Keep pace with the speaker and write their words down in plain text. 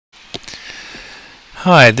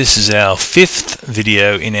Hi, this is our fifth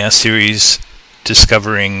video in our series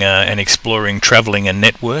discovering and exploring travelling a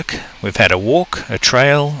network. We've had a walk, a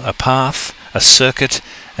trail, a path, a circuit,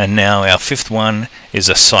 and now our fifth one is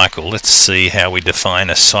a cycle. Let's see how we define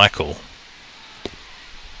a cycle.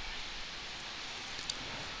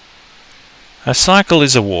 A cycle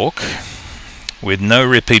is a walk with no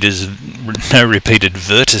repeated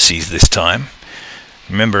vertices this time.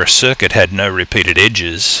 Remember, a circuit had no repeated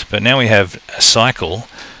edges, but now we have a cycle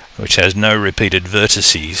which has no repeated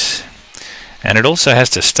vertices. And it also has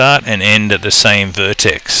to start and end at the same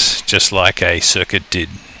vertex, just like a circuit did.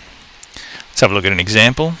 Let's have a look at an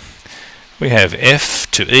example. We have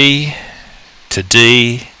F to E, to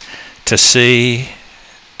D, to C,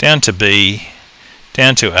 down to B,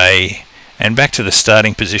 down to A, and back to the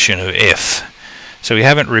starting position of F. So we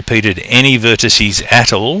haven't repeated any vertices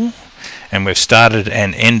at all, and we've started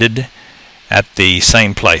and ended at the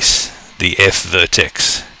same place, the F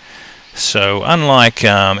vertex. So unlike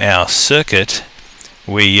our circuit,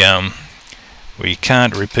 we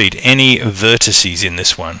can't repeat any vertices in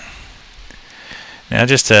this one. Now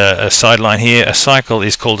just a sideline here, a cycle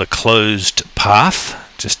is called a closed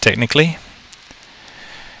path, just technically,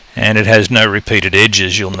 and it has no repeated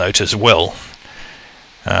edges, you'll note as well.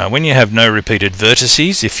 When you have no repeated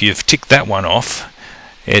vertices, if you've ticked that one off,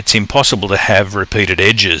 it's impossible to have repeated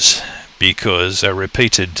edges, because a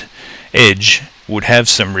repeated edge would have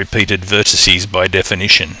some repeated vertices by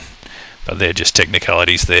definition, but they're just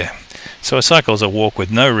technicalities there. So a cycle is a walk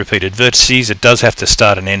with no repeated vertices. It does have to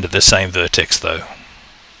start and end at the same vertex though.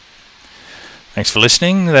 Thanks for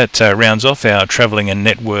listening. That rounds off our travelling and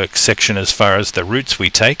network section as far as the routes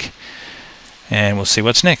we take, and we'll see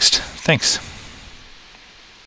what's next. Thanks.